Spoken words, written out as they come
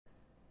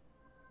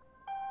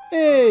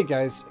Hey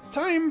guys,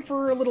 time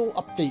for a little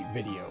update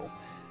video.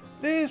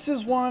 This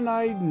is one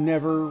I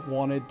never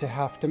wanted to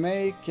have to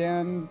make,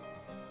 and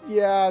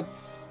yeah,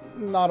 it's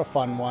not a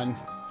fun one.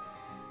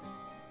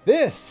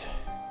 This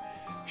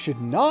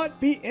should not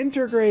be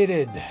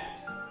integrated.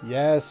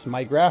 Yes,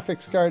 my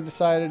graphics card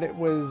decided it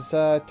was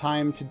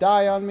time to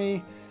die on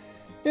me,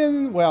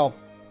 and well,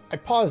 I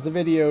paused the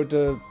video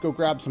to go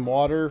grab some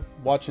water,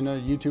 watching a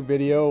YouTube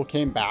video,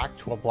 came back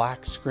to a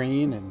black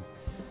screen, and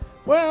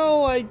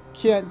well, I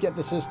can't get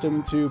the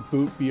system to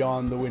boot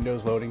beyond the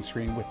Windows loading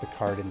screen with the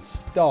card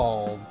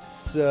installed,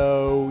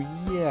 so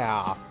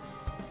yeah.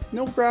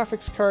 No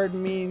graphics card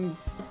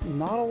means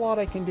not a lot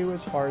I can do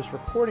as far as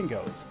recording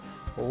goes.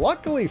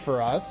 Luckily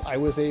for us, I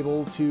was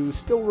able to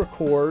still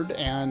record,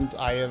 and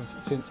I have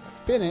since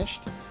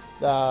finished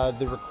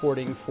the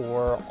recording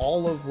for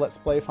all of Let's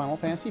Play Final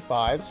Fantasy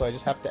V, so I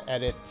just have to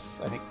edit,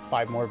 I think,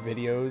 5 more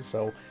videos,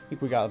 so I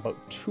think we got about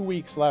 2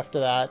 weeks left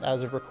of that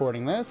as of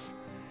recording this.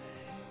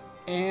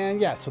 And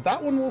yeah, so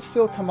that one will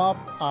still come up.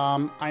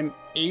 I'm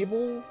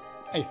able,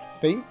 I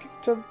think,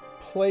 to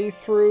play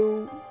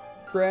through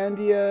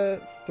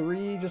Grandia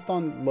 3 just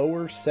on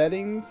lower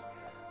settings.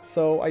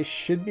 So I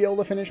should be able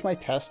to finish my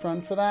test run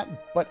for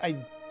that, but I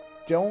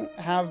don't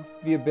have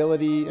the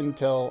ability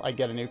until I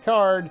get a new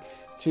card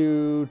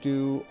to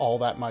do all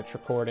that much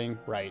recording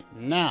right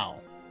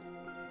now.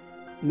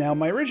 Now,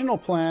 my original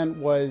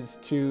plan was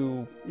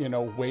to,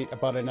 wait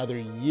about another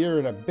year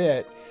and a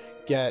bit,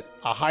 get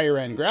a higher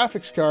end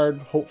graphics card,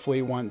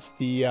 hopefully once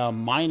the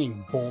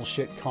mining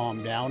bullshit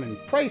calmed down and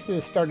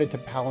prices started to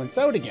balance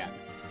out again.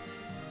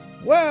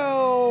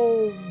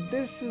 Well,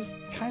 this is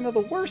kind of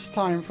the worst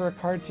time for a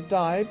card to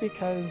die,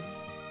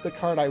 because the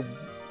card I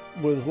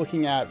was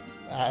looking at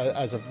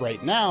as of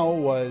right now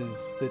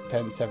was the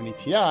 1070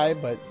 Ti,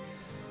 but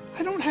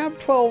I don't have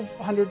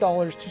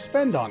 $1,200 to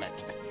spend on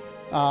it.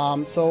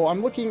 So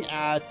I'm looking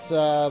at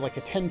like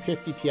a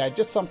 1050 Ti,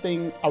 just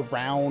something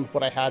around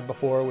what I had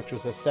before, which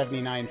was a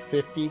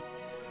 7950.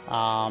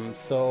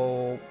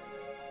 So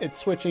it's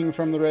switching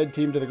from the red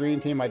team to the green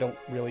team. I don't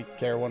really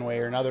care one way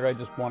or another. I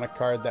just want a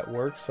card that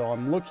works. So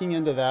I'm looking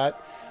into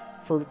that.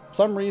 For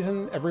some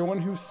reason,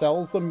 everyone who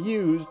sells them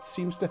used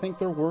seems to think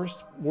they're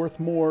worth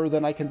more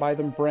than I can buy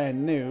them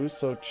brand new.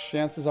 So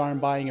chances are I'm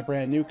buying a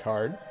brand new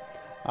card.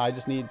 I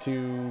just need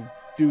to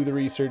do the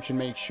research and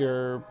make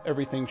sure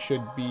everything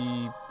should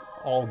be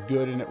all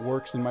good and it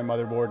works in my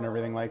motherboard and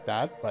everything like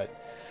that. But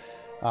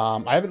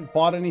I haven't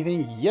bought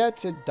anything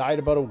yet. It died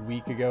about a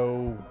week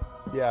ago.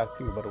 Yeah, I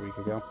think about a week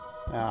ago.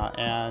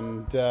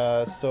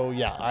 So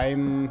yeah,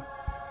 I'm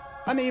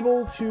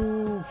unable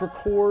to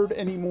record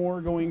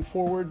anymore going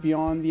forward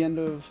beyond the end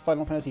of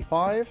Final Fantasy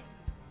V.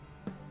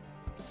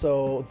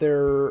 So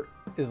there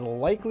is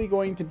likely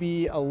going to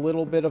be a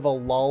little bit of a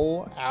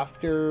lull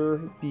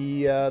after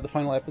the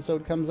final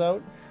episode comes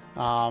out.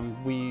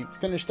 We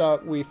finish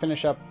up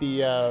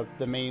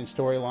the main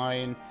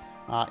storyline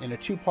in a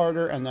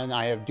 2-parter, and then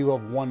I do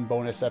have 1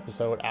 bonus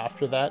episode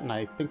after that, and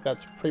I think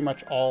that's pretty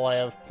much all I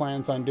have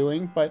plans on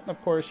doing. But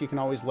of course, you can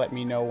always let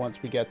me know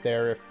once we get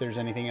there if there's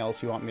anything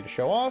else you want me to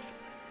show off.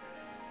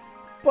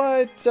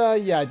 But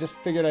yeah, I just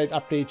figured I'd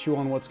update you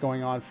on what's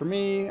going on for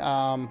me.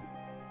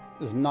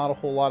 There's not a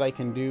whole lot I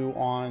can do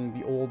on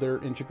the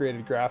older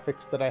integrated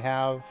graphics that I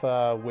have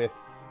with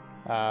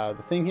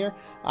the thing here.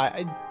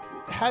 I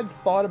had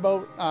thought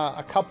about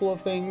a couple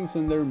of things,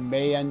 and there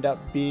may end up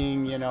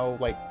being,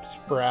 like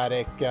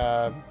sporadic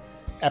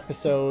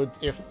episodes,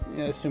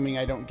 assuming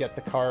I don't get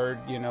the card,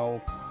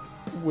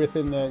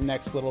 within the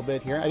next little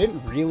bit here. I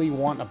didn't really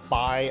want to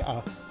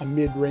buy a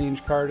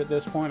mid-range card at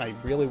this point. I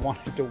really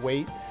wanted to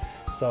wait.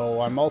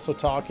 So I'm also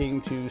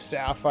talking to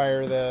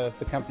Sapphire, the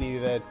company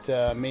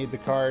that made the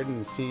card,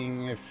 and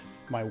seeing if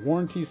my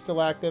warranty's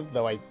still active,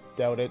 though I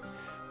doubt it.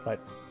 But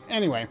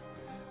anyway,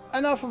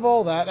 enough of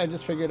all that. I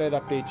just figured I'd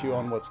update you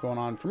on what's going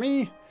on for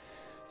me.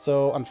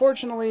 So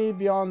unfortunately,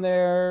 beyond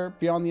the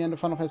end of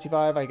Final Fantasy V,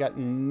 I got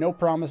no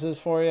promises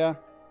for you.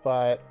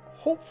 But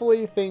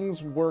hopefully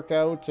things work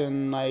out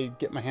and I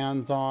get my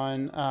hands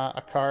on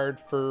a card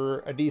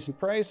for a decent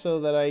price so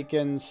that I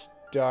can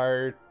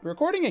start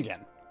recording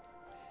again.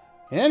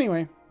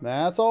 Anyway,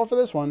 that's all for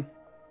this one.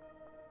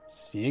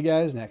 See you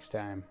guys next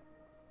time.